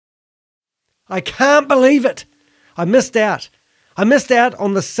I can't believe it. I missed out. I missed out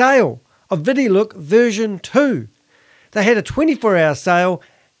on the sale of VidiLook version 2. They had a 24-hour sale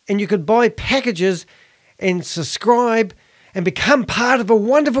and you could buy packages and subscribe and become part of a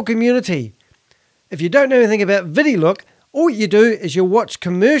wonderful community. If you don't know anything about VidiLook, all you do is you watch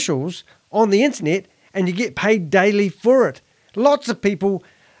commercials on the internet and you get paid daily for it. Lots of people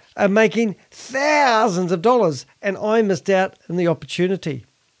are making thousands of dollars and I missed out on the opportunity.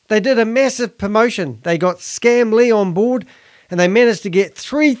 They did a massive promotion. They got Scam Lee on board and they managed to get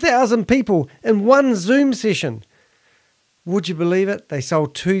 3,000 people in one Zoom session. Would you believe it? They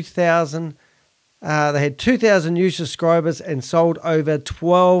sold 2,000. They had 2,000 new subscribers and sold over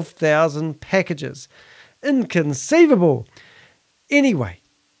 12,000 packages. Inconceivable. Anyway,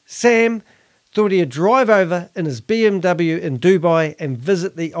 Sam thought he'd drive over in his BMW in Dubai and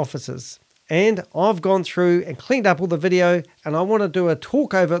visit the offices. And I've gone through and cleaned up all the video and I want to do a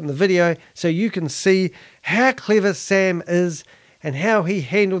talk over it in the video so you can see how clever Sam is and how he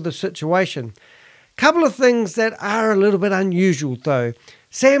handled the situation. Couple of things that are a little bit unusual though.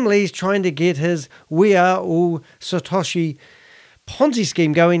 Sam Lee's trying to get his SATOSHI Ponzi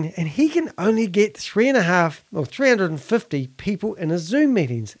scheme going and he can only get 350 people in his Zoom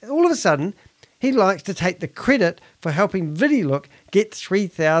meetings. All of a sudden, he likes to take the credit for helping VidiLook get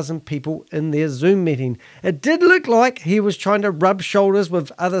 3,000 people in their Zoom meeting. It did look like he was trying to rub shoulders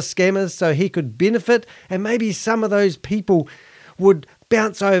with other scammers so he could benefit and maybe some of those people would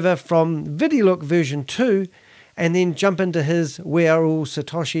bounce over from VidiLook version 2 and then jump into his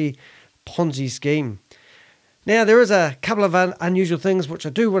SATOSHI Ponzi scheme. Now, there is a couple of unusual things which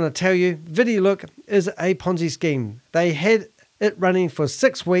I do want to tell you. VidiLook is a Ponzi scheme. They had it running for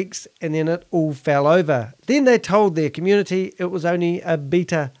 6 weeks and then it all fell over. Then they told their community it was only a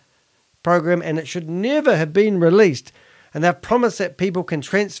beta program and it should never have been released. And they've promised that people can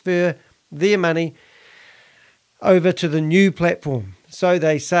transfer their money over to the new platform. So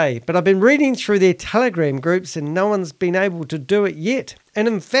they say. But I've been reading through their Telegram groups and no one's been able to do it yet. And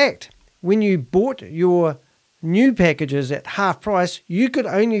in fact, when you bought your new packages at half price, you could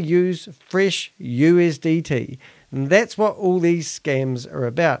only use fresh USDT. And that's what all these scams are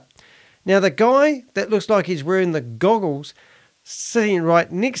about. Now, the guy that looks like he's wearing the goggles sitting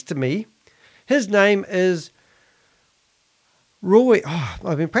right next to me, his name is Rory. Oh,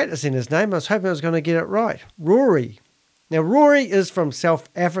 I've been practicing his name. I was hoping I was going to get it right. Rory. Now, Rory is from South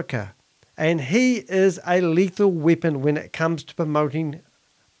Africa, and he is a lethal weapon when it comes to promoting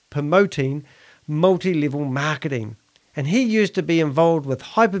multi-level marketing. And he used to be involved with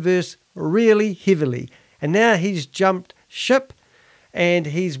Hyperverse really heavily. And now he's jumped ship and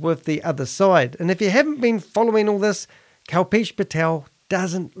he's with the other side. And if you haven't been following all this, Kalpesh Patel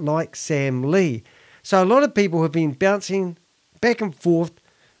doesn't like Sam Lee. So a lot of people have been bouncing back and forth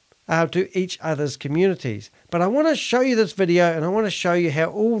to each other's communities. But I want to show you this video and I want to show you how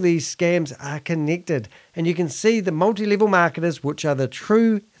all these scams are connected. And you can see the multi-level marketers, which are the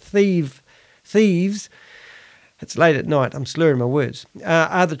true thieves. It's late at night, I'm slurring my words,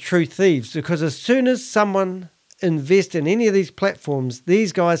 are the true thieves, because as soon as someone invests in any of these platforms,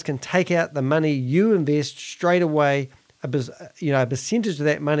 these guys can take out the money you invest straight away, a percentage of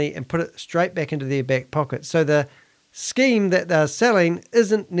that money, and put it straight back into their back pocket. So the scheme that they're selling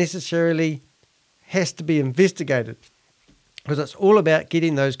isn't necessarily has to be investigated, because it's all about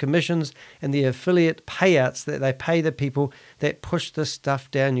getting those commissions and the affiliate payouts that they pay the people that push this stuff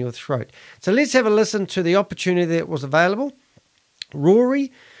down your throat. So let's have a listen to the opportunity that was available.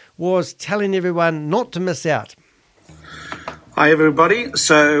 Rory was telling everyone not to miss out. Hi everybody.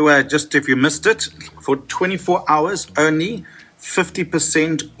 So just if you missed it, for 24 hours only,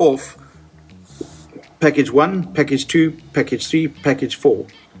 50% off package 1, package 2, package 3, package 4.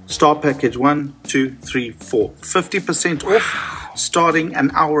 Star package 1, 2, 3, 4. 50% off starting an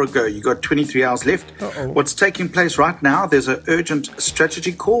hour ago. You got 23 hours left. What's taking place right now, there's an urgent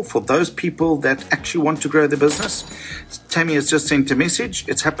strategy call for those people that actually want to grow their business. Tami has just sent a message.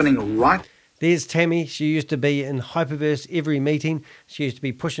 It's happening right. There's Tami. She used to be in Hyperverse every meeting. She used to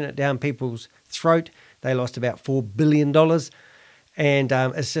be pushing it down people's throat. They lost about $4 billion. And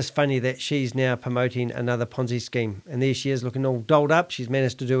it's just funny that she's now promoting another Ponzi scheme. And there she is looking all dolled up. She's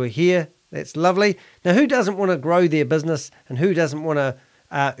managed to do her hair. That's lovely. Now, who doesn't want to grow their business and who doesn't want to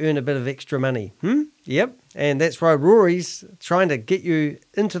earn a bit of extra money? Yep. And that's why Rory's trying to get you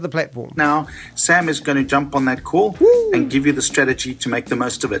into the platform. Now, Sam is going to jump on that call and give you the strategy to make the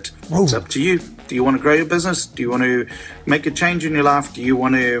most of it. It's up to you. Do you want to grow your business? Do you want to make a change in your life? Do you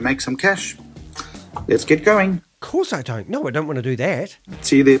want to make some cash? Let's get going. Of course I don't. No, I don't want to do that.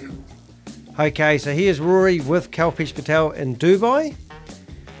 See you there. Okay, so here's Rory with Kalpesh Patel in Dubai.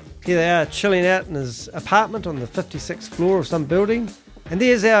 Here they are chilling out in his apartment on the 56th floor of some building. And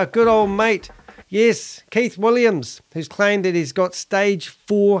there's our good old mate, yes, Keith Williams, who's claimed that he's got stage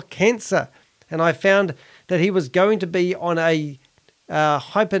 4 cancer. And I found that he was going to be on a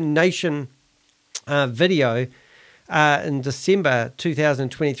Hyper Nation video in December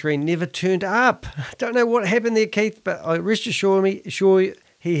 2023, never turned up. Don't know what happened there, Keith, but I rest assure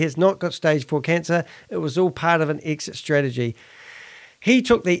he has not got stage 4 cancer. It was all part of an exit strategy. He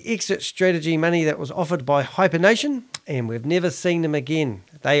took the exit strategy money that was offered by Hyper Nation, and we've never seen him again.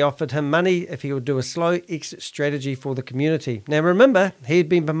 They offered him money if he would do a slow exit strategy for the community. Now remember, he had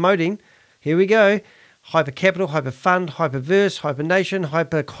been promoting, here we go, Hyper Capital, Hyper Fund, Hyperverse, Hyper Nation,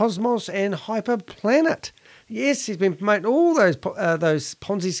 Hyper Cosmos, and Hyper Planet. Yes, he's been promoting all those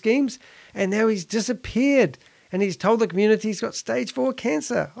Ponzi schemes, and now he's disappeared. And he's told the community he's got stage 4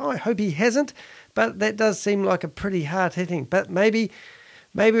 cancer. Oh, I hope he hasn't, but that does seem like a pretty hard hitting. But maybe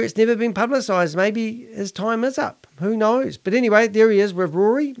it's never been publicised. Maybe his time is up. Who knows? But anyway, there he is with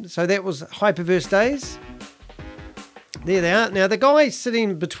Rory. So that was Hyperverse Days. There they are. Now, the guy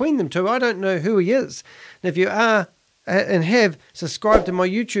sitting between them two, I don't know who he is. And if you are and have subscribed to my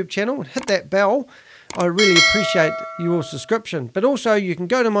YouTube channel and hit that bell, I really appreciate your subscription. But also, you can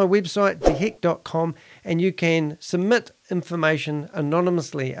go to my website, theheck.com, and you can submit information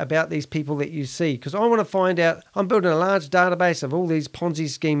anonymously about these people that you see. Because I want to find out, I'm building a large database of all these Ponzi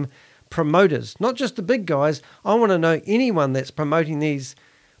scheme promoters. Not just the big guys. I want to know anyone that's promoting these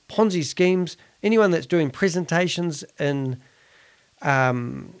Ponzi schemes, anyone that's doing presentations in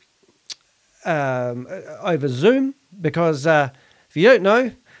over Zoom. Because if you don't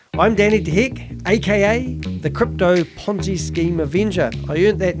know, I'm Danny the Heck, aka the Crypto Ponzi Scheme Avenger. I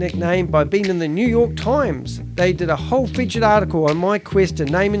earned that nickname by being in the New York Times. They did a whole featured article on my quest to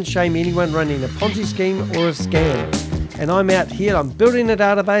name and shame anyone running a Ponzi scheme or a scam. And I'm out here, I'm building a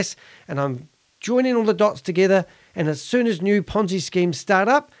database, and I'm joining all the dots together. And as soon as new Ponzi schemes start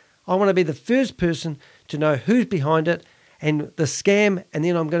up, I want to be the first person to know who's behind it and the scam. And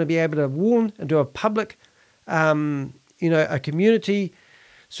then I'm going to be able to warn and do a public, a community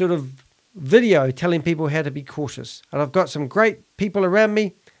sort of video telling people how to be cautious. And I've got some great people around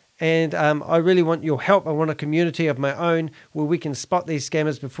me, and I really want your help. I want a community of my own where we can spot these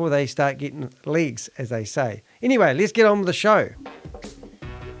scammers before they start getting legs, as they say. Anyway, let's get on with the show.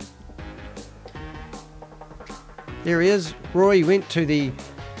 There he is. Roy went to the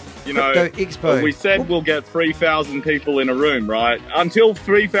Crypto Expo. We said we'll get 3,000 people in a room, right? Until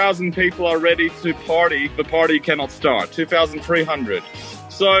 3,000 people are ready to party, the party cannot start. 2,300.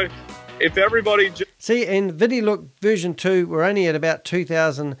 So if everybody... See, in VidiLook version 2, we're only at about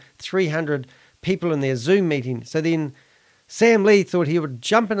 2,300 people in their Zoom meeting. So then Sam Lee thought he would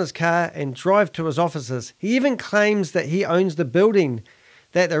jump in his car and drive to his offices. He even claims that he owns the building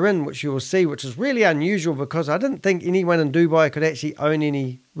that they're in, which you will see, which is really unusual because I didn't think anyone in Dubai could actually own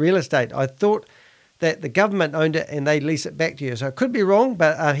any real estate. I thought that the government owned it and they lease it back to you. So I could be wrong,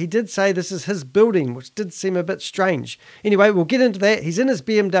 but he did say this is his building, which did seem a bit strange. Anyway, we'll get into that. He's in his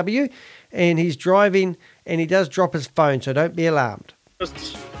BMW and he's driving, and he does drop his phone, so don't be alarmed.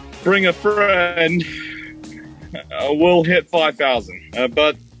 Just bring a friend. We'll hit 5,000.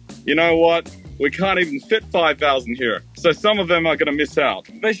 But you know what? We can't even fit 5,000 here. So some of them are going to miss out.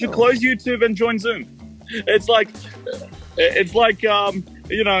 They should close YouTube and join Zoom. It's like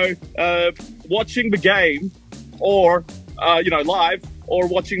watching the game or, live, or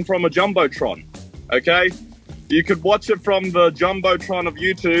watching from a Jumbotron, okay? You could watch it from the Jumbotron of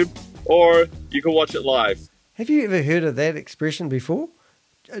YouTube, or you could watch it live. Have you ever heard of that expression before?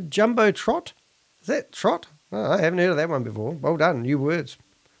 Jumbo trot? Is that trot? Oh, I haven't heard of that one before. Well done, new words.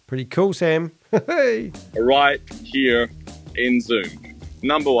 Pretty cool, Sam. Hey. Right here in Zoom.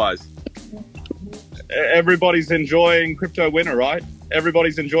 Number-wise. Everybody's enjoying Crypto Winner, right?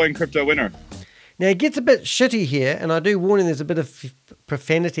 Everybody's enjoying Crypto Winner. Now, it gets a bit shitty here, and I do warn you there's a bit of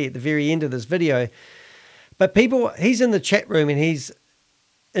profanity at the very end of this video. But he's in the chat room, and he's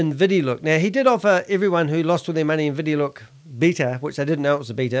in VidiLook. Now, he did offer everyone who lost all their money in VidiLook beta, which they didn't know it was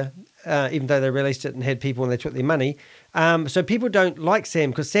a beta, even though they released it and had people and they took their money. So people don't like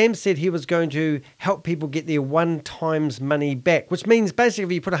Sam, because Sam said he was going to help people get their one-times money back, which means basically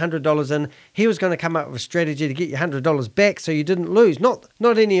if you put $100 in, he was going to come up with a strategy to get your $100 back so you didn't lose. Not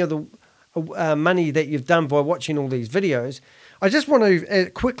any of the money that you've done by watching all these videos. I just want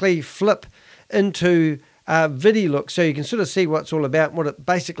to quickly flip into VidiLook so you can sort of see what it's all about, what it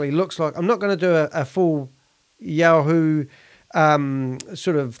basically looks like. I'm not going to do a full Yahoo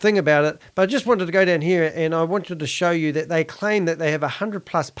sort of thing about it, but I just wanted to go down here and I wanted to show you that they claim that they have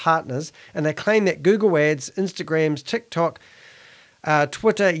 100+ partners, and they claim that Google Ads, Instagrams, TikTok,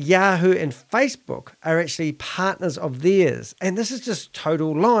 Twitter, Yahoo, and Facebook are actually partners of theirs. And this is just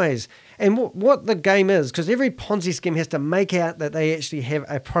total lies. And what the game is, because every Ponzi scheme has to make out that they actually have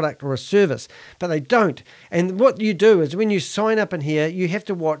a product or a service, but they don't. And what you do is when you sign up in here, you have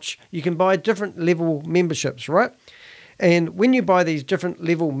to watch, you can buy different level memberships, right? And when you buy these different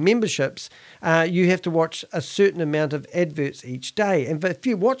level memberships, you have to watch a certain amount of adverts each day. And if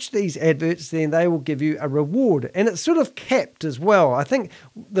you watch these adverts, then they will give you a reward. And it's sort of capped as well. I think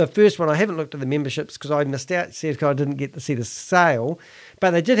the first one, I haven't looked at the memberships because I missed out, because I didn't get to see the sale. But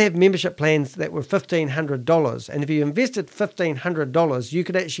they did have membership plans that were $1,500. And if you invested $1,500, you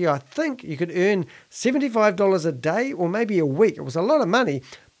could actually, I think, you could earn $75 a day or maybe a week. It was a lot of money,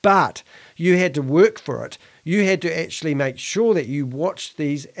 but you had to work for it. You had to actually make sure that you watched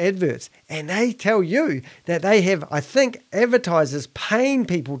these adverts. And they tell you that they have, I think, advertisers paying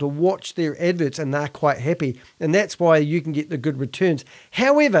people to watch their adverts, and they're quite happy. And that's why you can get the good returns.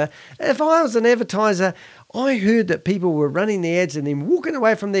 However, if I was an advertiser, I heard that people were running the ads and then walking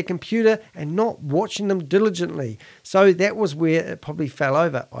away from their computer and not watching them diligently. So that was where it probably fell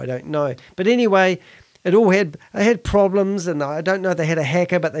over. I don't know. But anyway, it had problems, and I don't know if they had a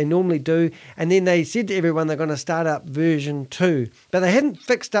hacker, but they normally do. And then they said to everyone they're going to start up version 2. But they hadn't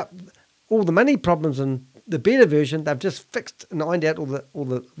fixed up all the money problems in the beta version. They've just fixed and ironed out all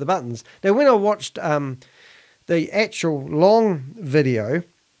the buttons. Now, when I watched the actual long video,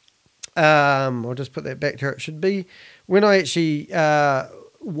 I'll just put that back to where it should be. When I actually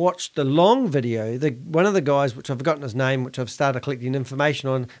watched the long video, one of the guys, which I've forgotten his name, which I've started collecting information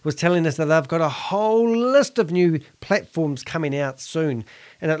on, was telling us that they've got a whole list of new platforms coming out soon.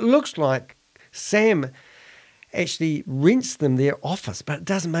 And it looks like Sam actually rents them their office, but it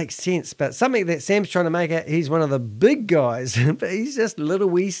doesn't make sense. But something that Sam's trying to make out, he's one of the big guys, but he's just little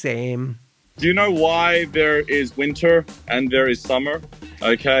wee Sam. Do you know why there is winter and there is summer?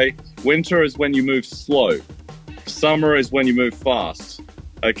 Okay, winter is when you move slow. Summer is when you move fast.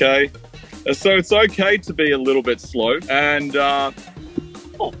 Okay, so it's okay to be a little bit slow. And oh,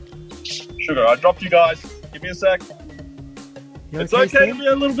 sugar, I dropped you guys. Give me a sec. It's okay to be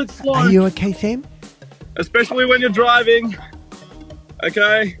a little bit slow. Are you okay, Sam? Especially when you're driving.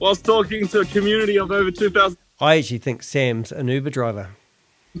 Okay, whilst talking to a community of over 2,000. I actually think Sam's an Uber driver.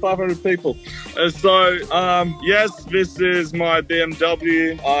 500 people. So, yes, this is my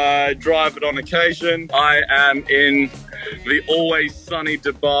BMW. I drive it on occasion. I am in the always sunny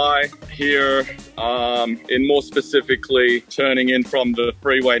Dubai here, in more specifically turning in from the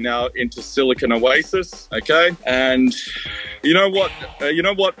freeway now into Silicon Oasis, okay? And you know what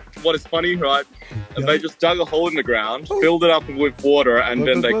is funny, right? Yeah. They just dug a hole in the ground, filled it up with water, and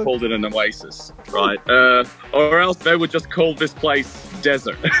then they called it an oasis, right? Or else they would just call this place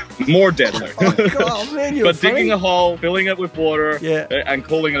desert. More desert. Oh, God, man, but funny. Digging a hole, filling it with water, and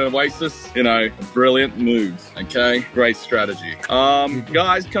calling it an oasis, you know, brilliant move, okay? Great strategy.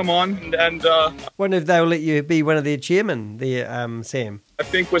 Guys, come on. And wonder if they'll let you be one of their chairmen there, Sam. I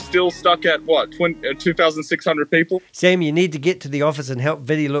think we're still stuck at, what, 2,600 people? Sam, you need to get to the office and help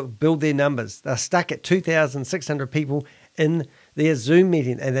VidiLook build their numbers. They're stuck at 2,600 people in their Zoom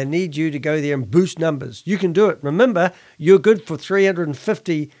meeting, and they need you to go there and boost numbers. You can do it. Remember, you're good for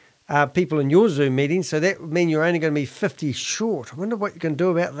 350 people in your Zoom meeting, so that would mean you're only going to be 50 short. I wonder what you can do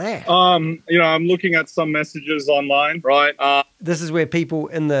about that. You know, I'm looking at some messages online, right? This is where people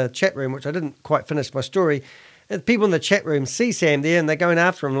in the chat room, which I didn't quite finish my story, people in the chat room see Sam there and they're going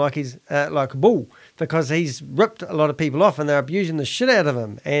after him like he's like a bull, because he's ripped a lot of people off and they're abusing the shit out of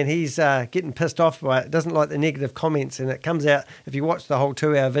him, and he's getting pissed off by it, doesn't like the negative comments, and it comes out if you watch the whole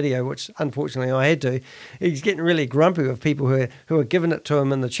 2-hour video, which unfortunately I had to. He's getting really grumpy with people who are giving it to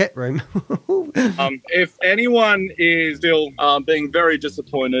him in the chat room. If anyone is still being very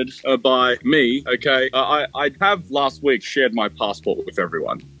disappointed by me, okay, I have last week shared my passport with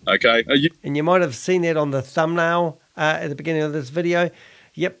everyone, okay? And you might have seen that on the thumbnail at the beginning of this video.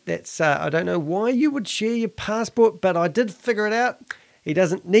 Yep, that's, I don't know why you would share your passport, but I did figure it out. He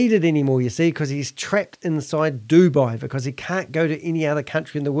doesn't need it anymore, you see, because he's trapped inside Dubai, because he can't go to any other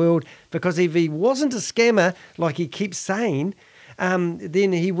country in the world, because if he wasn't a scammer, like he keeps saying,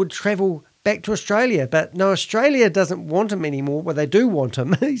 then he would travel back to Australia. But no, Australia doesn't want him anymore. Well, they do want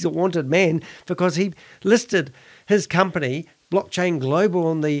him. He's a wanted man, because he listed his company, VidiLook's,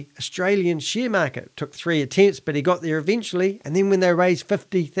 on the Australian share market. It took 3 attempts, but he got there eventually. And then when they raised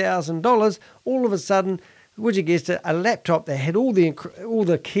 $50,000, all of a sudden, would you guess it, a laptop that had all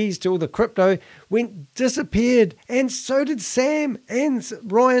the keys to all the crypto disappeared. And so did Sam and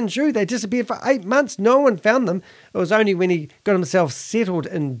Ryan Zhu. They disappeared for 8 months. No one found them. It was only when he got himself settled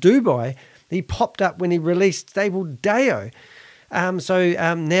in Dubai, he popped up when he released stable DAO.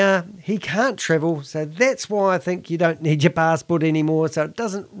 Now he can't travel, so that's why I think you don't need your passport anymore. So it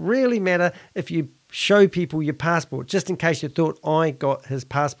doesn't really matter if you show people your passport, just in case you thought I got his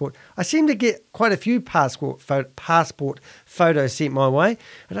passport. I seem to get quite a few passport photos sent my way.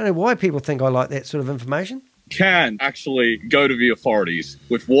 I don't know why people think I like that sort of information. Can actually go to the authorities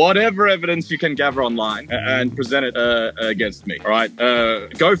with whatever evidence you can gather online and present it against me, all right?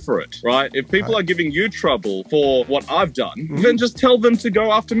 Go for it, right? If people are giving you trouble for what I've done, then just tell them to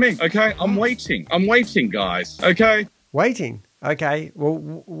go after me, okay? I'm waiting, guys, okay? Waiting? Okay, well,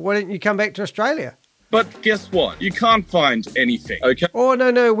 why don't you come back to Australia? But guess what? You can't find anything, okay? Oh,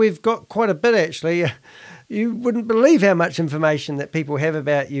 no, we've got quite a bit, actually. You wouldn't believe how much information that people have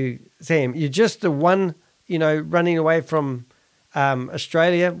about you, Sam. You're just the one, running away from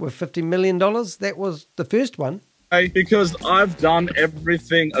Australia with $50 million. That was the first one. Because I've done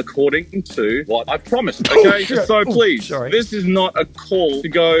everything according to what I promised, okay? So please, this is not a call to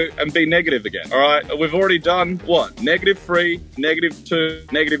go and be negative again, all right? We've already done, what? -3, -2,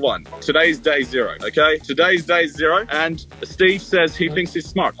 -1. Today's day 0, okay? Today's day 0, and Steve says he thinks he's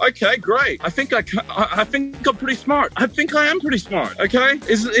smart. Okay, great. I think I'm pretty smart. I think I am pretty smart, okay?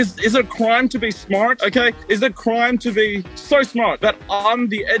 Is it a crime to be smart, okay? Is it a crime to be so smart that I'm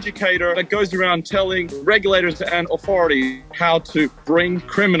the educator that goes around telling regulators and authorities how to bring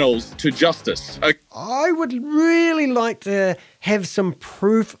criminals to justice? Okay. I would really like to have some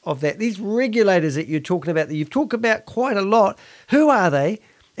proof of that. These regulators that you're talking about, that you've talked about quite a lot, who are they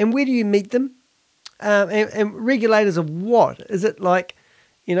and where do you meet them? And regulators of what? Is it like,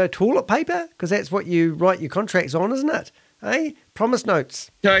 toilet paper? Because that's what you write your contracts on, isn't it? Hey, promise notes.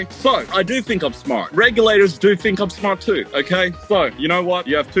 Okay, so I do think I'm smart. Regulators do think I'm smart too, okay? So, you know what?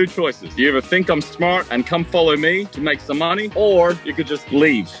 You have two choices. You either think I'm smart and come follow me to make some money, or you could just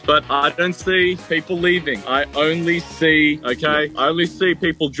leave. But I don't see people leaving. I only see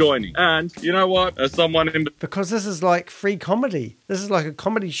people joining. And you know what? As someone in... Because this is like free comedy. This is like a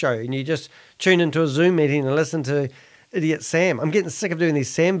comedy show, and you just tune into a Zoom meeting and listen to Idiot Sam. I'm getting sick of doing these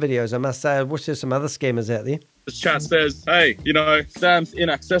Sam videos, I must say. I wish there's some other scammers out there. This chat says, hey, Sam's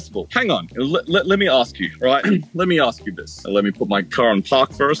inaccessible. Hang on, let me ask you, right? Let me ask you this. Let me put my car on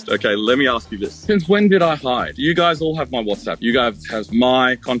park first. Okay, let me ask you this. Since when did I hide? You guys all have my WhatsApp. You guys have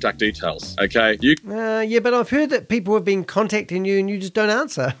my contact details, okay? Yeah, but I've heard that people have been contacting you and you just don't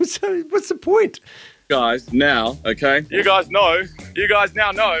answer. So what's the point? Guys now, okay? You guys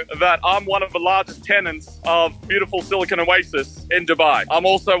now know that I'm one of the largest tenants of beautiful Silicon Oasis in Dubai. I'm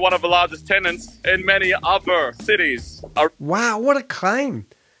also one of the largest tenants in many other cities. Wow, what a claim.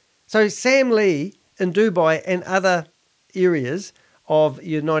 So Sam Lee in Dubai and other areas of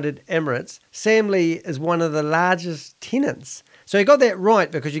United Emirates, Sam Lee is one of the largest tenants. So you got that right,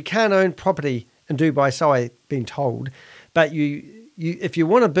 because you can't own property in Dubai, so I've been told. But if you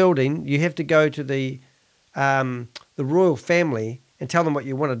want a building, you have to go to the royal family and tell them what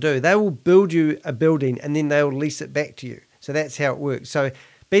you want to do. They will build you a building and then they'll lease it back to you. So that's how it works. So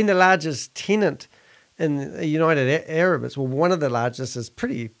being the largest tenant in the United Arabs, well, one of the largest, is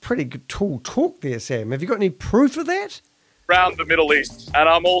pretty good tall talk there, Sam. Have you got any proof of that? Around the Middle East, and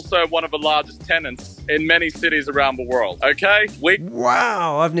I'm also one of the largest tenants in many cities around the world, okay?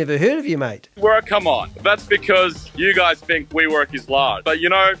 Wow, I've never heard of you, mate. Come on. That's because you guys think WeWork is large. But you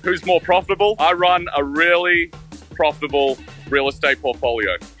know who's more profitable? I run a really profitable real estate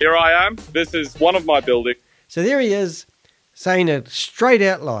portfolio. Here I am. This is one of my buildings. So there he is saying a straight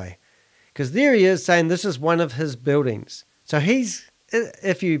out lie, because there he is saying this is one of his buildings. So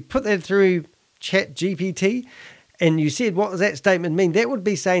if you put that through ChatGPT, and you said, what does that statement mean? That would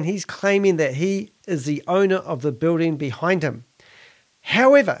be saying he's claiming that he is the owner of the building behind him.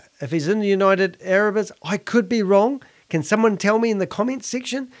 However, if he's in the United Arabs, I could be wrong. Can someone tell me in the comments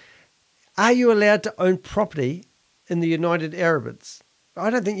section? Are you allowed to own property in the United Arabs? I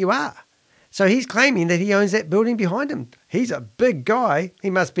don't think you are. So he's claiming that he owns that building behind him. He's a big guy.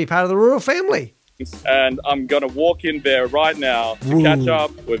 He must be part of the royal family. And I'm going to walk in there right now to catch up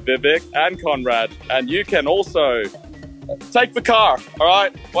with Vivek and Conrad. And you can also take the car, all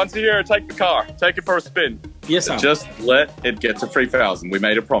right? Once you're here, take the car. Take it for a spin. Yes, sir. Just let it get to 3,000. We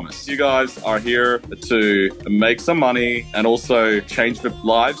made a promise. You guys are here to make some money and also change the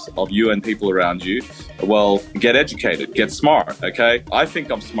lives of you and people around you. Well, get educated, get smart, okay? I think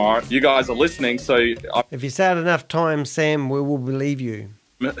I'm smart. You guys are listening, so... If you say it enough times, Sam, we will believe you.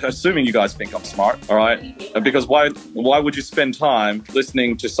 Assuming you guys think I'm smart, all right? Because why would you spend time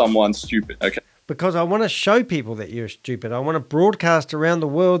listening to someone stupid, okay? because I want to show people that you're stupid. I want to broadcast around the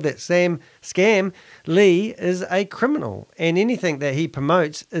world that Scam Lee is a criminal, and anything that he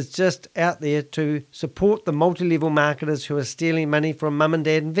promotes is just out there to support the multi-level marketers who are stealing money from mum and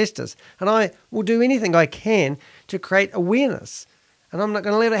dad investors. And I will do anything I can to create awareness, and I'm not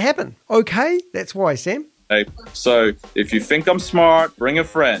going to let it happen. Okay? That's why, Sam. Okay, so if you think I'm smart, bring a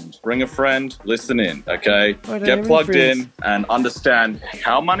friend, listen in, okay? Get plugged in and understand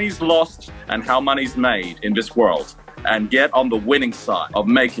how money's lost and how money's made in this world, and get on the winning side of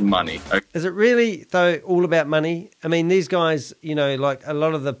making money. Okay? Is it really, though, all about money? I mean, these guys, you know, like a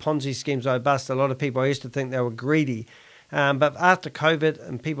lot of the Ponzi schemes I bust, a lot of people, I used to think they were greedy. But after COVID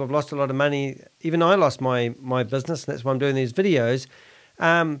and people have lost a lot of money, even I lost my business, and that's why I'm doing these videos.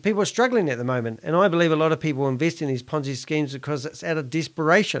 People are struggling at the moment, and I believe a lot of people invest in these Ponzi schemes because it's out of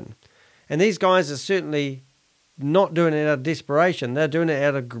desperation. And these guys are certainly not doing it out of desperation. They're doing it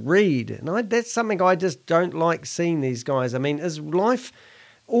out of greed. And that's something I just don't like seeing these guys. I mean, is life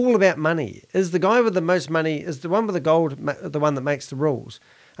all about money? Is the guy with the most money, is the one with the gold the one that makes the rules?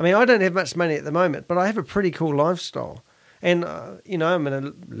 I mean, I don't have much money at the moment, but I have a pretty cool lifestyle. And, you know, I'm in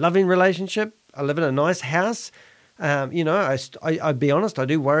a loving relationship. I live in a nice house. You know, I'd be honest, I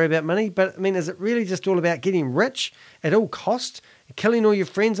do worry about money, but I mean, is it really just all about getting rich at all costs, killing all your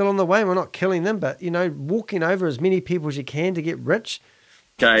friends along the way? Well, not killing them, but, you know, walking over as many people as you can to get rich?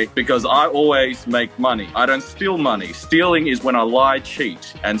 Okay, because I always make money. I don't steal money. Stealing is when I lie,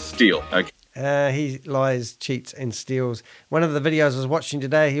 cheat, and steal. Okay. He lies, cheats, and steals. One of the videos I was watching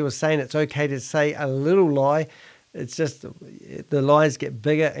today, he was saying it's okay to say a little lie. It's just the lies get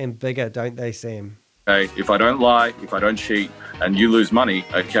bigger and bigger, don't they, Sam? Okay, if I don't lie, if I don't cheat, and you lose money,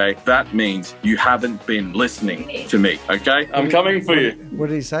 okay, that means you haven't been listening to me, okay? I'm coming for you. What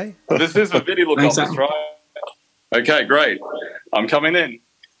did he say? This is a VidiLook's office, right? Okay, great. I'm coming in.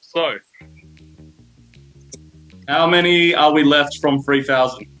 So, how many are we left from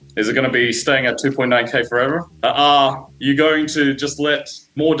 3,000? Is it going to be staying at 2.9K forever? Are you going to just let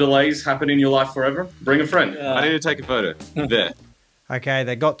more delays happen in your life forever? Bring a friend. I need to take a photo. There. Okay,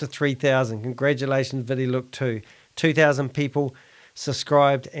 they got to 3,000. Congratulations, VidiLook 2. 2,000 people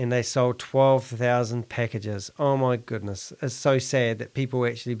subscribed and they sold 12,000 packages. Oh my goodness. It's so sad that people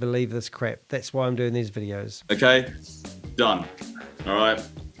actually believe this crap. That's why I'm doing these videos. Okay, done. All right.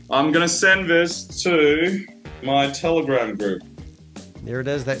 I'm going to send this to my Telegram group. There it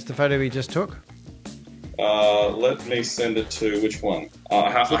is. That's the photo we just took. Let me send it to which one? I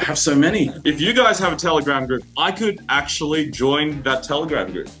have so many. If you guys have a Telegram group, I could actually join that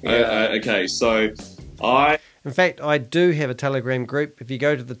Telegram group. Yeah. Okay, so In fact, I do have a Telegram group. If you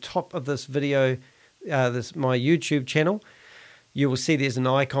go to the top of this video, my YouTube channel, you will see there's an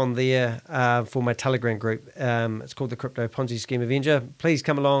icon there for my Telegram group. It's called the Crypto Ponzi Scheme Avenger. Please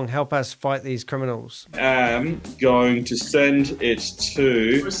come along, help us fight these criminals. I'm going to send it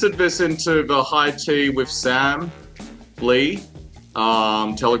to... Posted this into the High Tea with Sam Lee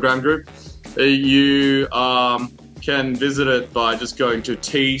Telegram group. You can visit it by just going to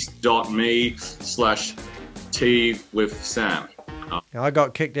t.me/tea with Sam. I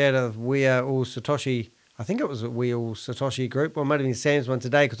got kicked out of wewe.Satoshi. I think it was a wewe.Satoshi group, or it might have been Sam's one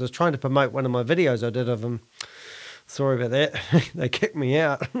today, because I was trying to promote one of my videos I did of them. Sorry about that. They kicked me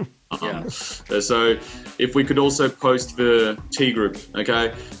out. Yeah. So if we could also post the T group,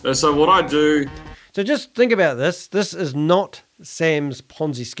 okay? So what I do... So just think about this. This is not Sam's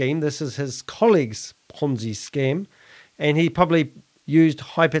Ponzi scheme. This is his colleague's Ponzi scheme. And he probably used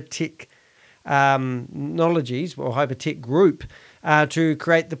Hypertech Technologies, or Hypertech Group, to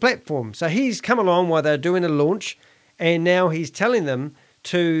create the platform. So he's come along while they're doing a launch, and now he's telling them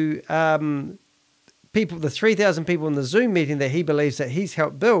to people, the 3,000 people in the Zoom meeting that he believes that he's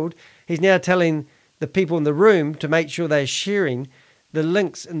helped build, he's now telling the people in the room to make sure they're sharing the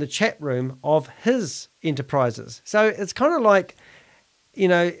links in the chat room of his enterprises. So it's kind of like, you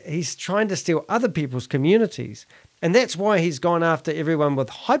know, he's trying to steal other people's communities. And that's why he's gone after everyone with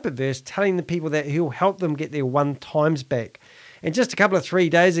Hyperverse, telling the people that he'll help them get their 1 times back. And just a couple of 3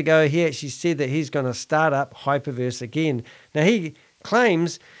 days ago, he actually said that he's going to start up Hyperverse again. Now, he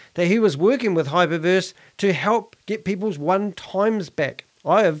claims that he was working with Hyperverse to help get people's 1 times back.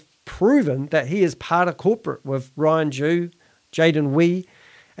 I have proven that he is part of corporate with Ryan Jew, Jaden Wee,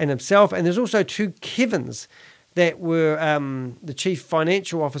 and himself. And there's also 2 Kevins that were, the chief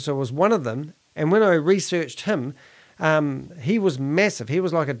financial officer was one of them. And when I researched him, he was massive. He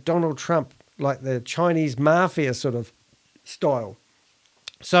was like a Donald Trump, like the Chinese mafia sort of style.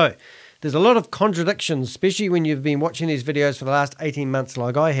 So there's a lot of contradictions, especially when you've been watching these videos for the last 18 months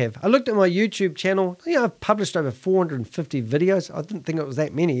like I have. I looked at my YouTube channel. You know, I've published over 450 videos. I didn't think it was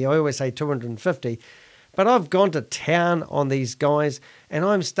that many. I always say 250. But I've gone to town on these guys, and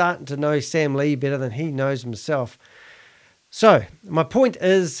I'm starting to know Sam Lee better than he knows himself. So my point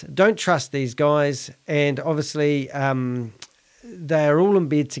is, don't trust these guys. And obviously, they are all in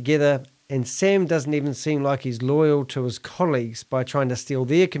bed together. And Sam doesn't even seem like he's loyal to his colleagues by trying to steal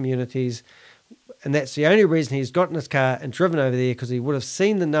their communities. And that's the only reason he's got in his car and driven over there, because he would have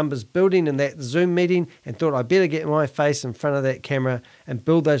seen the numbers building in that Zoom meeting and thought, I better get my face in front of that camera and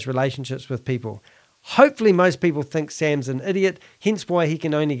build those relationships with people. Hopefully most people think Sam's an idiot, hence why he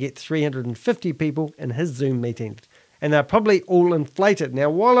can only get 350 people in his Zoom meetings. And they're probably all inflated. Now,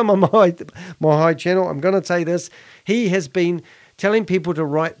 while I'm on my high channel, I'm going to say this. He has been telling people to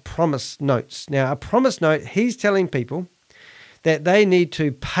write promise notes. Now, a promise note, he's telling people that they need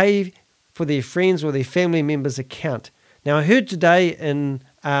to pay for their friends or their family members' account. Now, I heard today in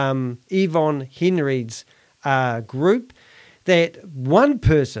Yvonne Henry's group that one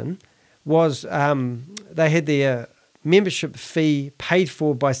person was, they had their membership fee paid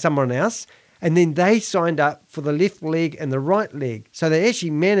for by someone else, and then they signed up for the left leg and the right leg. So they actually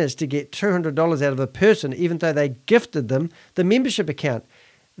managed to get $200 out of a person, even though they gifted them the membership account.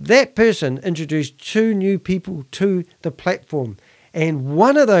 That person introduced 2 new people to the platform, and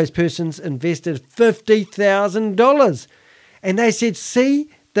one of those persons invested $50,000. And they said,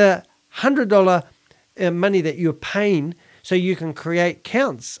 see, the $100 money that you're paying so you can create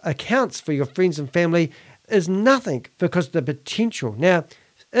accounts for your friends and family is nothing, because the potential. Now,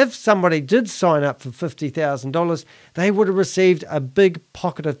 if somebody did sign up for $50,000, they would have received a big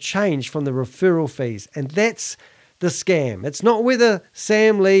pocket of change from the referral fees. And that's the scam. It's not whether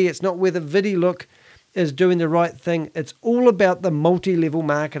Sam Lee, it's not whether VidiLook is doing the right thing. It's all about the multi-level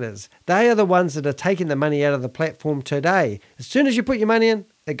marketers. They are the ones that are taking the money out of the platform today. As soon as you put your money in,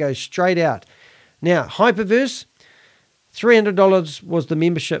 it goes straight out. Now, Hyperverse, $300 was the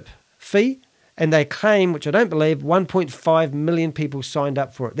membership fee. And they claim, which I don't believe, 1.5 million people signed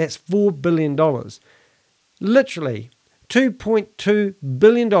up for it. That's $4 billion. Literally, $2.2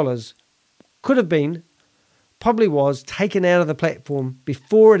 billion could have been, probably was, taken out of the platform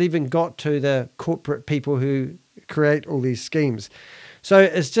before it even got to the corporate people who create all these schemes. So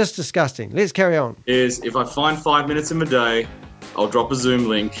it's just disgusting. Let's carry on. Is if I find 5 minutes in the day, I'll drop a Zoom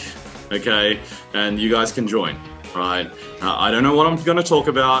link, okay, and you guys can join, right? I don't know what I'm going to talk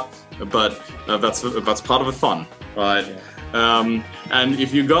about, but that's part of the fun, right? Yeah. And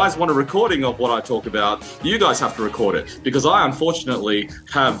if you guys want a recording of what I talk about, you guys have to record it, because I unfortunately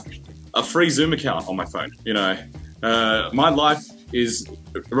have a free Zoom account on my phone. You know, my life is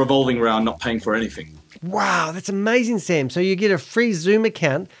revolving around not paying for anything. Wow, that's amazing, Sam. So you get a free Zoom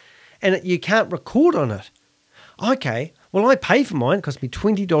account and you can't record on it. Okay, well, I pay for mine. It costs me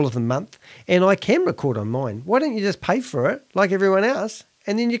 $20 a month, and I can record on mine. Why don't you just pay for it like everyone else,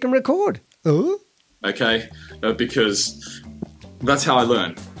 and then you can record? Oh, okay, because that's how I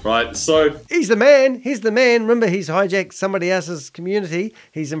learn, right? So he's the man. He's the man. Remember, he's hijacked somebody else's community.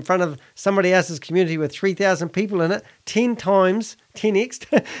 He's in front of somebody else's community with 3,000 people in it, 10 times,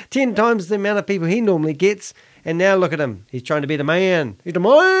 10x, 10 times the amount of people he normally gets. And now look at him. He's trying to be the man. He's the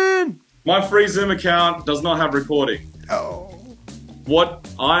man. My free Zoom account does not have recording. Oh. What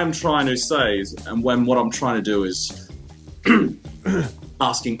I'm trying to say is, and what I'm trying to do is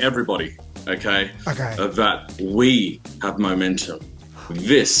asking everybody, okay, that we have momentum.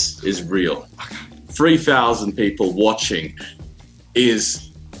 This is real. 3,000 people watching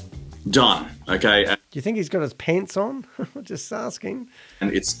is done, okay? Do you think he's got his pants on? Just asking.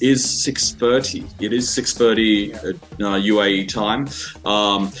 And it is 6:30. It is 6:30 UAE time.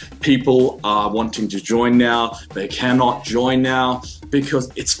 People are wanting to join now. They cannot join now because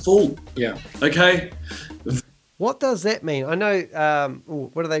it's full. Yeah. Okay. What does that mean? I know.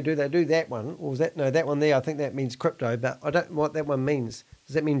 What do? They do that one, or was that that one there? I think that means crypto, but I don't know what that one means.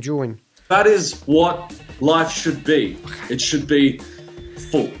 Does that mean join? That is what life should be. It should be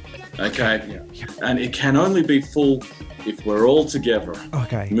full. Okay. Yeah. And it can only be full if we're all together.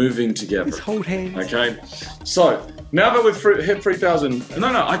 Okay. Moving together. Let's hold hands. Okay. So now that we've hit 3,000, no,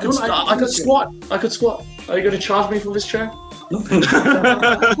 I could squat. I could squat. Are you going to charge me for this chair?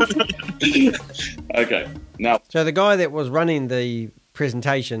 Okay. Now. So the guy that was running the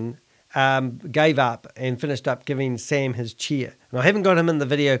presentation gave up and finished up giving Sam his chair. And I haven't got him in the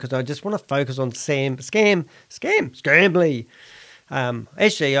video because I just want to focus on Sam. Scambly.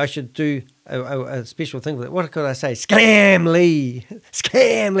 Actually, I should do a special thing with it. What could I say? Scamly.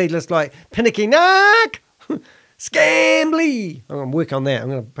 Scamly, just like Pinicky Knock. Scambly. I'm going to work on that. I'm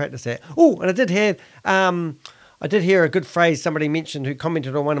going to practice that. Oh, and I did hear a good phrase somebody mentioned who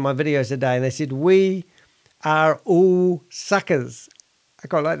commented on one of my videos today, and they said, "We are all suckers." I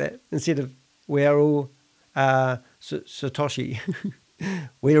quite like that. Instead of "we are all Satoshi."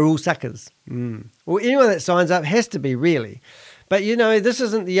 We're all suckers. Well, anyone that signs up has to be, really. But, you know, this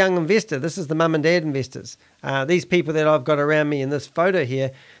isn't the young investor. This is the mum and dad investors. These people that I've got around me in this photo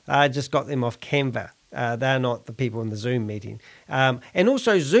here, I just got them off Canva. They're not the people in the Zoom meeting. And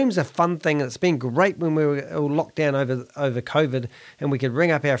also, Zoom's a fun thing. It's been great when we were all locked down over COVID and we could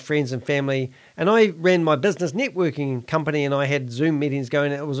ring up our friends and family. And I ran my business networking company and I had Zoom meetings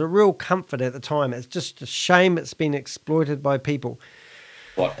going. It was a real comfort at the time. It's just a shame it's been exploited by people.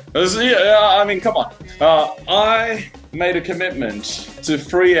 What? I mean, come on. I made a commitment to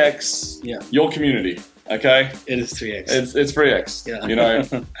 3x your community. Okay, it is 3x. It's 3x. Yeah. You know,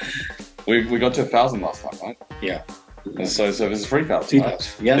 we got to 1,000 last time, right? Yeah. And so this is 3,000.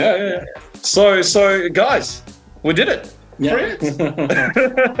 3,000. Yeah. Yeah. So guys, we did it. Yeah.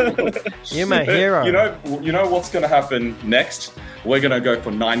 3x. You're my hero. You know what's going to happen next? We're going to go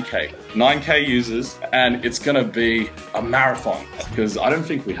for 9K users, and it's going to be a marathon because I don't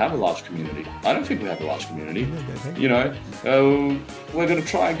think we have a large community. You know, we're going to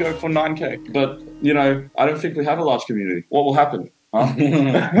try and go for 9K, but you know, I don't think we have a large community. What will happen? Huh?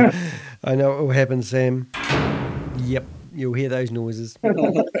 I know what will happen, Sam. Yep. You'll hear those noises.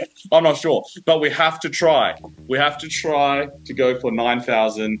 I'm not sure, but we have to try. We have to try to go for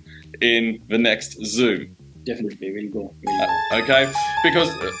 9,000 in the next Zoom. Definitely, we'll go. Okay?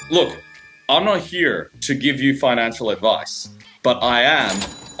 Because, look, I'm not here to give you financial advice, but I am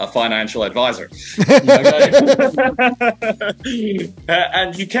a financial advisor. Okay?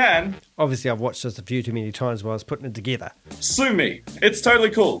 And you can... Obviously, I've watched this a few too many times while I was putting it together. Sue me. It's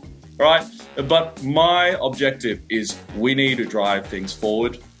totally cool. Right? But my objective is we need to drive things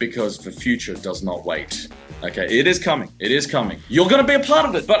forward because the future does not wait. Okay, it is coming. It is coming. You're going to be a part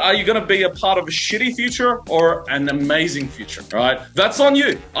of it, but are you going to be a part of a shitty future or an amazing future? Right? That's on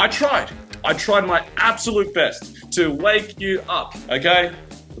you. I tried my absolute best to wake you up. Okay?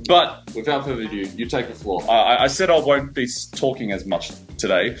 But without further ado, you take the floor. I said I won't be talking as much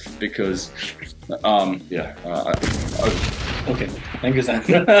today because, Okay, thank you, Sam.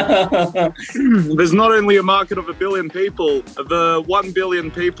 There's not only a market of 1 billion people, the 1 billion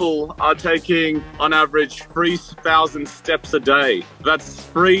people are taking, on average, 3,000 steps a day. That's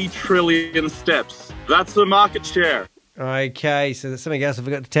 3 trillion steps. That's the market share. Okay, so there's something else I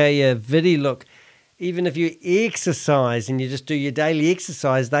forgot to tell you. VidiLook, even if you exercise and you just do your daily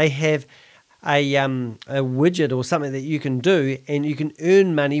exercise, they have a widget or something that you can do and you can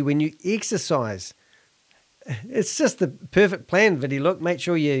earn money when you exercise. It's just the perfect plan, VidiLook. Make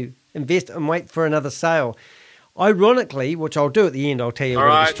sure you invest and wait for another sale. Ironically, which I'll do at the end, I'll tell you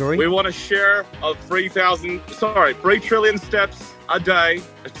the story. We want a share of 3 trillion steps a day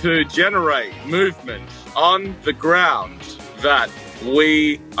to generate movement on the ground that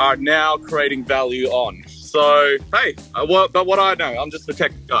we are now creating value on. So, hey, but what I know, I'm just a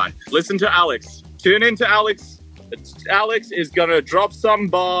tech guy. Listen to Alex. Tune in to Alex. Alex is going to drop some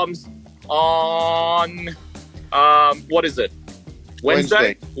bombs on... what is it?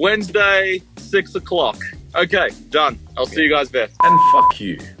 Wednesday, 6 o'clock. Okay, done. I'll see you guys there. And fuck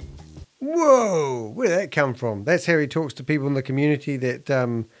you. Whoa, where did that come from? That's how he talks to people in the community that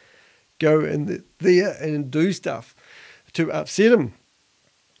go in there and do stuff to upset him.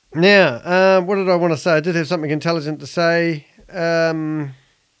 Now, what did I want to say? I did have something intelligent to say. I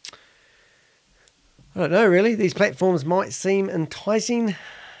don't know, really. These platforms might seem enticing.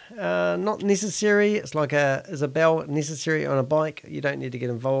 Not necessary. It's like is a bell necessary on a bike? You don't need to get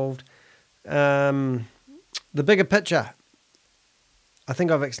involved. The bigger picture. I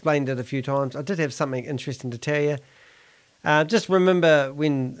think I've explained it a few times. I did have something interesting to tell you. Just remember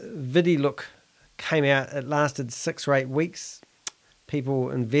when VidiLook came out, it lasted 6 or 8 weeks.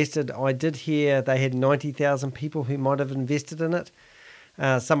 People invested. I did hear they had 90,000 people who might have invested in it.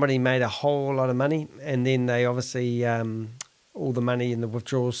 Somebody made a whole lot of money, and then they obviously... all the money in the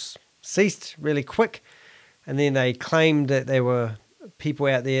withdrawals ceased really quick, and then they claimed that there were people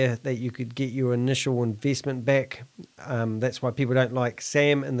out there that you could get your initial investment back. That's why people don't like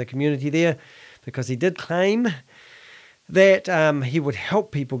Sam in the community there, because he did claim that he would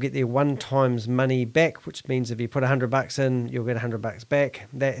help people get their one-times money back, which means if you put $100 in, you'll get $100 back.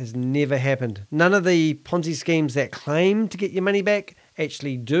 That has never happened. None of the Ponzi schemes that claim to get your money back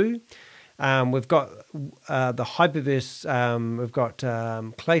actually do. We've got the Hyperverse, we've got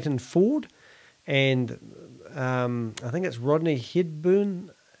Clayton Ford, and I think it's Rodney Hedburn.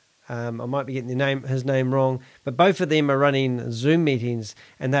 I might be getting his name wrong, but both of them are running Zoom meetings,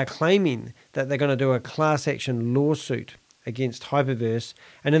 and they're claiming that they're going to do a class action lawsuit against Hyperverse.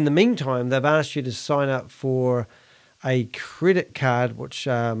 And in the meantime, they've asked you to sign up for a credit card, which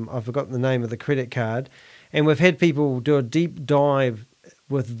I've forgotten the name of the credit card. And we've had people do a deep dive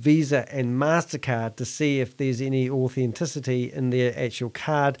with Visa and MasterCard to see if there's any authenticity in their actual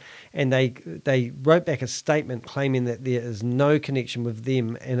card, and they wrote back a statement claiming that there is no connection with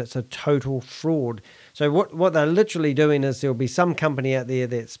them and it's a total fraud. So what they're literally doing is there'll be some company out there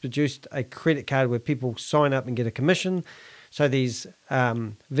that's produced a credit card where people sign up and get a commission. So these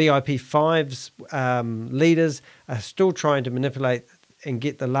VIP5s leaders are still trying to manipulate and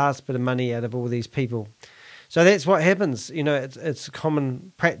get the last bit of money out of all these people. So that's what happens. You know, it's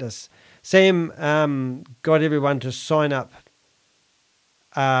common practice. Sam got everyone to sign up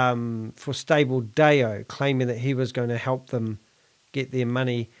for Stable Deo, claiming that he was going to help them get their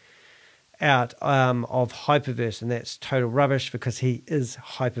money out of Hyperverse, and that's total rubbish because he is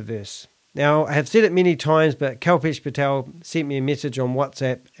Hyperverse. Now, I have said it many times, but Kalpesh Patel sent me a message on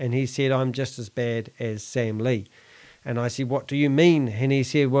WhatsApp, and he said, I'm just as bad as Sam Lee. And I said, what do you mean? And he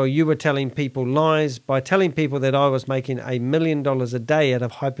said, well, you were telling people lies by telling people that I was making $1 million a day out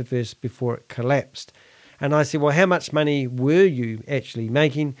of Hyperverse before it collapsed. And I said, well, how much money were you actually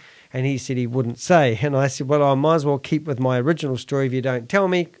making? And he said he wouldn't say. And I said, well, I might as well keep with my original story if you don't tell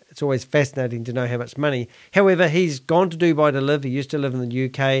me. It's always fascinating to know how much money. However, he's gone to Dubai to live. He used to live in the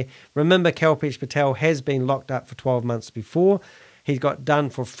UK. Remember, Kalpesh Patel has been locked up for 12 months before. He got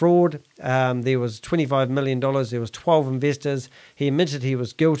done for fraud. There was $25 million. There was 12 investors. He admitted he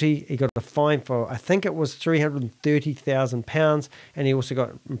was guilty. He got a fine for, I think it was £330,000, and he also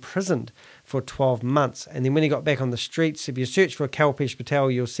got imprisoned for 12 months. And then when he got back on the streets, if you search for Kalpesh Patel,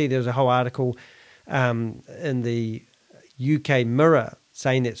 you'll see there's a whole article in the UK Mirror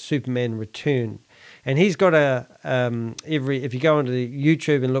saying that Superman returned. And he's got a, if you go onto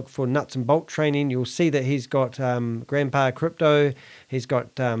YouTube and look for nuts and bolt training, you'll see that he's got Grandpa Crypto, he's got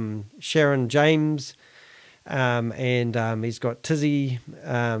Sharon James, and he's got Tizzy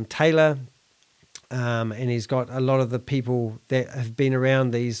Taylor, and he's got a lot of the people that have been around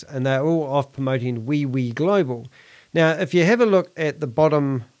these, and they're all off promoting wewe.Global. Now, if you have a look at the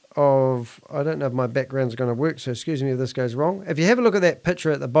bottom of, I don't know if my background's going to work, so excuse me if this goes wrong. If you have a look at that picture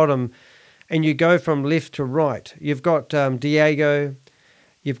at the bottom, and you go from left to right, you've got Diego,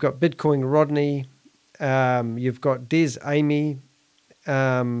 you've got Bitcoin Rodney, you've got Des Amy,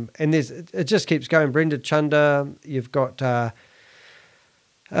 and it just keeps going. Brenda Chunda, you've got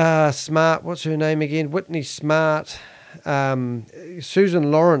Smart, what's her name again? Whitney Smart,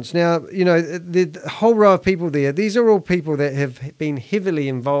 Susan Lawrence. Now, you know, the whole row of people there, these are all people that have been heavily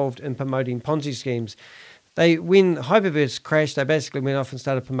involved in promoting Ponzi schemes. When Hyperverse crashed, they basically went off and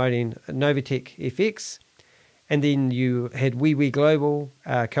started promoting Novatech FX, and then you had wewe.Global.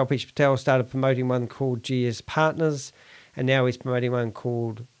 Kalpesh Patel started promoting one called GS Partners, and now he's promoting one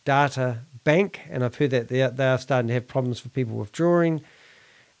called Data Bank, and I've heard that they are starting to have problems for people withdrawing.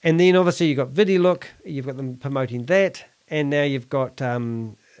 And then obviously you've got VidiLook, you've got them promoting that, and now you've got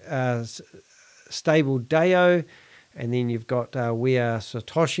Stable Deo, and then you've got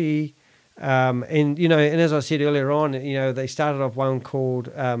SATOSHI. And, you know, and as I said earlier on, you know, they started off one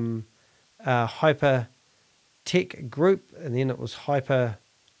called Hyper Tech Group, and then it was Hyper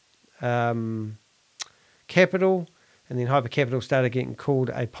Capital, and then Hyper Capital started getting called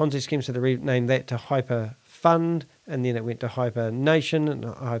a Ponzi scheme, so they renamed that to Hyper Fund, and then it went to Hyper Nation and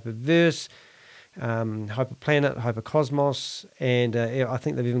Hyperverse, Hyper Planet, Hyper Cosmos, and I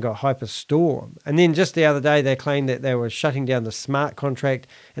think they've even got Hyper Store. And then just the other day they claimed that they were shutting down the smart contract,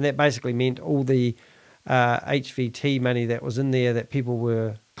 and that basically meant all the HVT money that was in there that people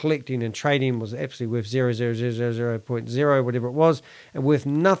were collecting and trading was absolutely worth 0.000.0, whatever it was, and worth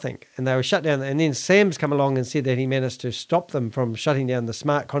nothing. And they were shut down. And then Sam's come along and said that he managed to stop them from shutting down the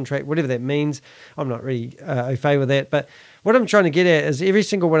smart contract, whatever that means. I'm not really au fait with that. But what I'm trying to get at is every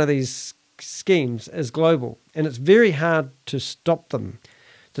single one of these schemes is global, and it's very hard to stop them.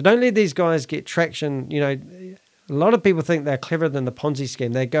 So don't let these guys get traction. You know, a lot of people think they're cleverer than the Ponzi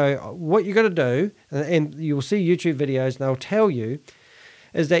scheme. They go, what you got to do, and you'll see YouTube videos, and they'll tell you,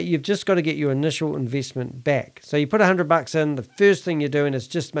 is that you've just got to get your initial investment back. So you put $100 in, the first thing you're doing is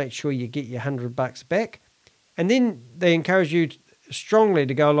just make sure you get your $100 back. And then they encourage you strongly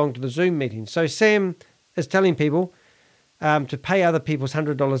to go along to the Zoom meeting. So Sam is telling people to pay other people's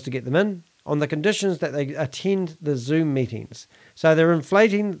 $100 to get them in, on the conditions that they attend the Zoom meetings. So they're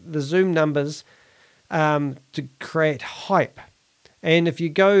inflating the Zoom numbers to create hype. And if you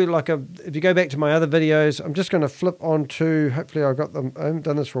go if you go back to my other videos, I'm just going to flip on to, hopefully I haven't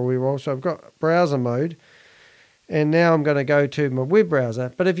done this for a wee while, so I've got browser mode. And now I'm going to go to my web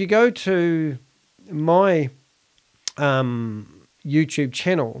browser. But if you go to my YouTube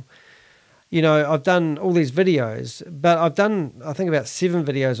channel, you know, I've done all these videos, but I've done, I think, about 7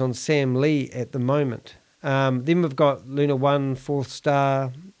 videos on Sam Lee at the moment. Then we've got LunaOne, 4th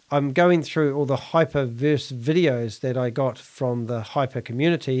Star. I'm going through all the Hyperverse videos that I got from the Hyper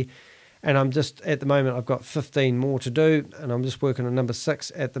community, and I'm just, at the moment, I've got 15 more to do, and I'm just working on number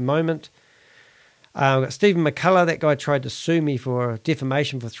 6 at the moment. I've got Stephen Mccullah. That guy tried to sue me for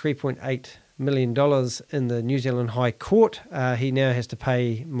defamation for $3.8 million in the New Zealand High Court. He now has to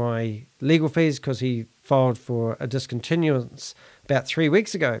pay my legal fees because he filed for a discontinuance about 3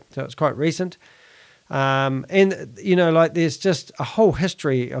 weeks ago, so it's quite recent. And, you know, like, there's just a whole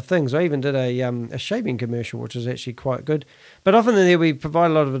history of things. I even did a shaving commercial, which is actually quite good. But often there we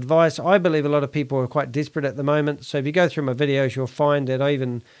provide a lot of advice. I believe a lot of people are quite desperate at the moment. So if you go through my videos, you'll find that I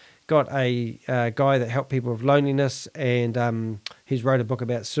even got a guy that helped people with loneliness, and he's wrote a book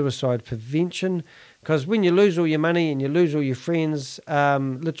about suicide prevention. Because when you lose all your money and you lose all your friends,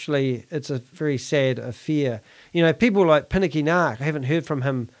 literally, it's a very sad affair. You know, people like Pinnicky Nark, I haven't heard from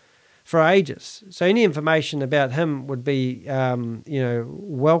him for ages. So any information about him would be, you know,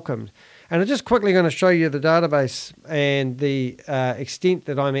 welcomed. And I'm just quickly going to show you the database and the extent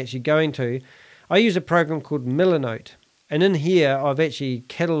that I'm actually going to. I use a program called Milanote. And in here, I've actually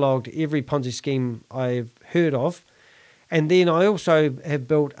catalogued every Ponzi scheme I've heard of. And then I also have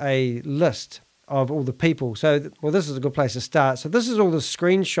built a list of all the people. So, well, this is a good place to start. So this is all the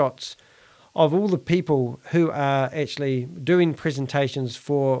screenshots of all the people who are actually doing presentations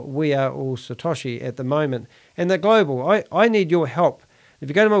for wewe.Satoshi at the moment. And they're global. I need your help. If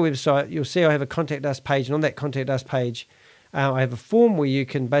you go to my website, you'll see I have a Contact Us page. And on that Contact Us page, I have a form where you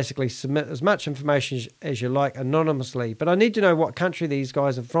can basically submit as much information as you like anonymously. But I need to know what country these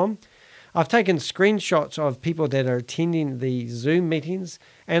guys are from. I've taken screenshots of people that are attending the Zoom meetings,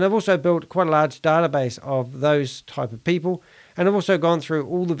 and I've also built quite a large database of those type of people, and I've also gone through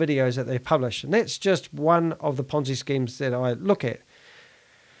all the videos that they publish, and that's just one of the Ponzi schemes that I look at.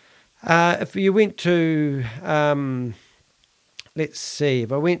 If you went to, let's see,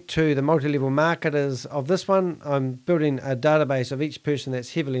 if I went to the multi-level marketers of this one, I'm building a database of each person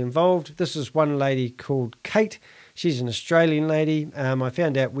that's heavily involved. This is one lady called Kate. She's an Australian lady. I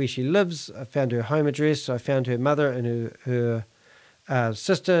found out where she lives. I found her home address. I found her mother and her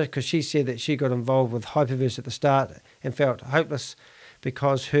sister, because she said that she got involved with Hyperverse at the start and felt hopeless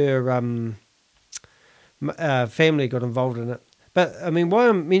because her family got involved in it. But, I mean, why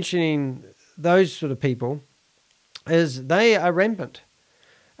I'm mentioning those sort of people is they are rampant.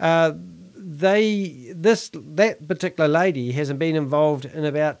 That particular lady hasn't been involved in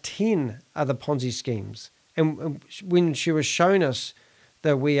about 10 other Ponzi schemes. And when she was showing us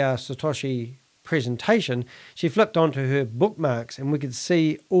the wewe.Satoshi presentation, she flipped onto her bookmarks and we could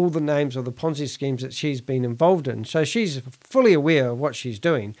see all the names of the Ponzi schemes that she's been involved in. So she's fully aware of what she's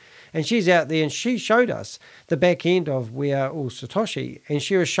doing. And she's out there and she showed us the back end of wewe.Satoshi, and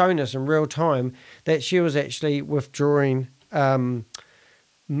she was showing us in real time that she was actually withdrawing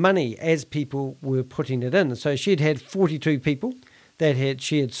money as people were putting it in. So she'd had 42 people that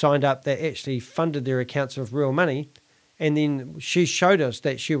she had signed up that actually funded their accounts with real money, and then she showed us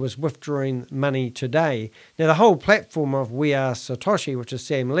that she was withdrawing money today. Now, the whole platform of wewe.Satoshi, which is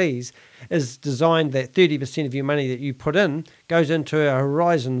Sam Lee's, is designed that 30% of your money that you put in goes into a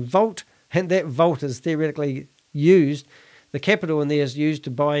Horizon vault, and that vault is theoretically used, the capital in there is used to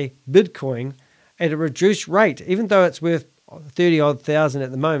buy Bitcoin at a reduced rate. Even though it's worth 30-odd thousand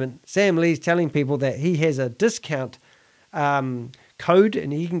at the moment, Sam Lee's telling people that he has a discount code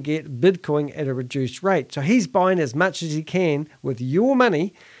and he can get Bitcoin at a reduced rate. So he's buying as much as he can with your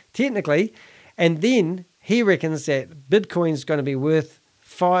money, technically, and then he reckons that Bitcoin's going to be worth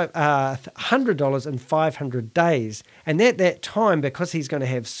 $100 in 500 days. And at that time, because he's going to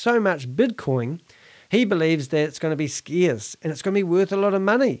have so much Bitcoin, he believes that it's going to be scarce and it's going to be worth a lot of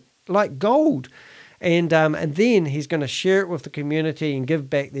money, like gold. And then he's going to share it with the community and give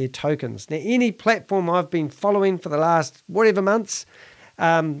back their tokens. Now, any platform I've been following for the last whatever months,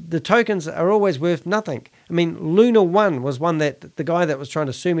 the tokens are always worth nothing. I mean, LunaOne was one that the guy that was trying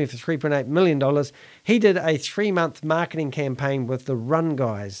to sue me for $3.8 million, he did a 3-month marketing campaign with the Run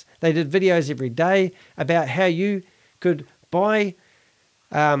guys. They did videos every day about how you could buy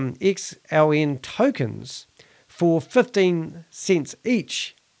XLN tokens for 15 cents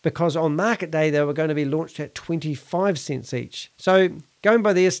each, because on market day they were going to be launched at 25 cents each. So going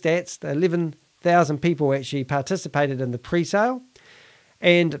by their stats, 11,000 people actually participated in the pre-sale.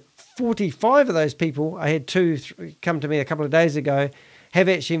 And 45 of those people, I had two come to me a couple of days ago, have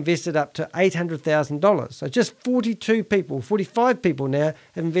actually invested up to $800,000. So just 42 people, 45 people now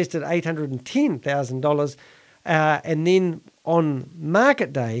have invested $810,000. And then on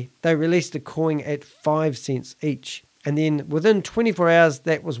market day, they released the coin at 5 cents each. And then within 24 hours,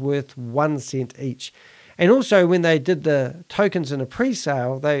 that was worth 1 cent each. And also when they did the tokens in a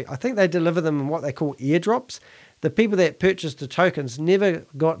pre-sale, I think they deliver them in what they call airdrops. The people that purchased the tokens never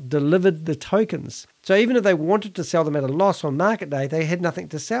got delivered the tokens. So even if they wanted to sell them at a loss on market day, they had nothing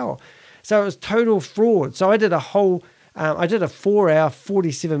to sell. So it was total fraud. So I did a 4-hour,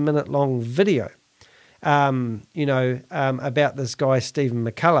 47-minute long video, about this guy, Stephen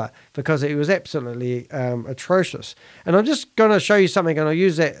Mccullah, because he was absolutely atrocious. And I'm just going to show you something, and I'll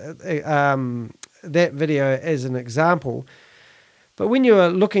use that video as an example. But when you are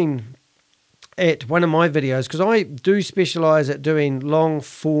looking at one of my videos, because I do specialize at doing long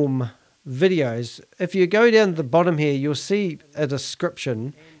form videos, if you go down to the bottom here, you'll see a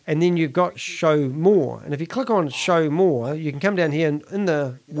description, and then you've got show more. And if you click on show more, you can come down here, and in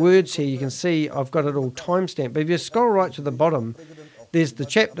the words here you can see I've got it all timestamped. But if you scroll right to the bottom, there's the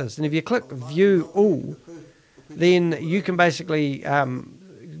chapters, and if you click view all, then you can basically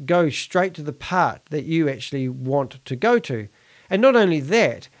go straight to the part that you actually want to go to. And not only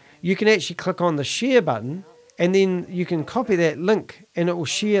that, you can actually click on the share button, and then you can copy that link, and it will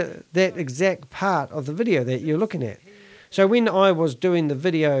share that exact part of the video that you're looking at. So when I was doing the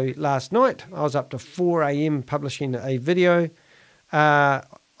video last night, I was up to 4 a.m. publishing a video. I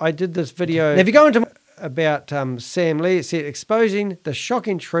did this video. Now if you go into about Sam Lee, it said exposing the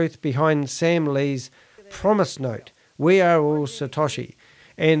shocking truth behind Sam Lee's promise note. We are all Satoshi.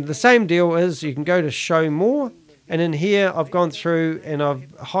 And the same deal is you can go to show more. And in here, I've gone through and I've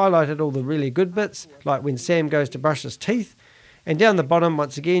highlighted all the really good bits, like when Sam goes to brush his teeth. And down the bottom,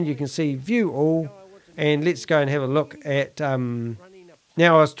 once again, you can see view all. And let's go and have a look at... now,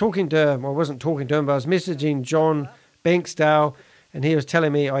 I was talking to... Well, I wasn't talking to him, but I was messaging John Barksdale, and he was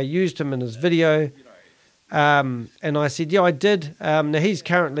telling me I used him in his video. And I said, yeah, I did. Now, he's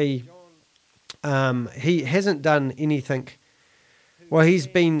currently... he hasn't done anything... Well, he's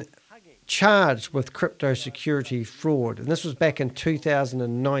been charged with crypto security fraud, and this was back in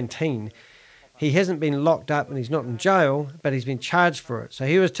 2019. He hasn't been locked up and he's not in jail, but he's been charged for it. So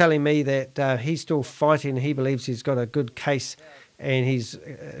he was telling me that he's still fighting. He believes he's got a good case, and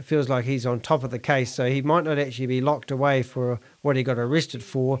feels like he's on top of the case. So he might not actually be locked away for what he got arrested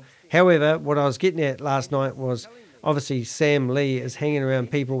for. However, what I was getting at last night was obviously Sam Lee is hanging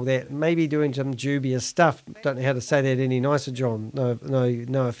around people that may be doing some dubious stuff. Don't know how to say that any nicer, John.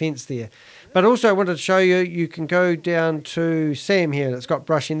 No offence there. But also I wanted to show you, you can go down to Sam here, and it's got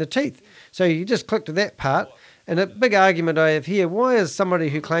brushing the teeth. So you just click to that part, and a big argument I have here, why is somebody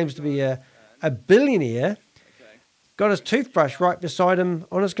who claims to be a billionaire got his toothbrush right beside him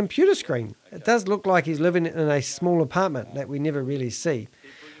on his computer screen? It does look like he's living in a small apartment that we never really see.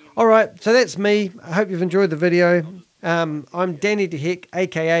 All right, so that's me. I hope you've enjoyed the video. I'm Danny the Heck,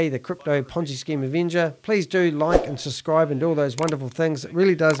 aka the Crypto Ponzi Scheme Avenger. Please do like and subscribe and do all those wonderful things. It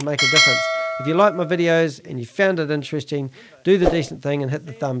really does make a difference. If you like my videos and you found it interesting, do the decent thing and hit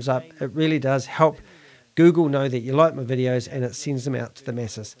the thumbs up. It really does help Google know that you like my videos, and it sends them out to the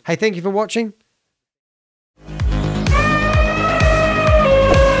masses. Hey, thank you for watching.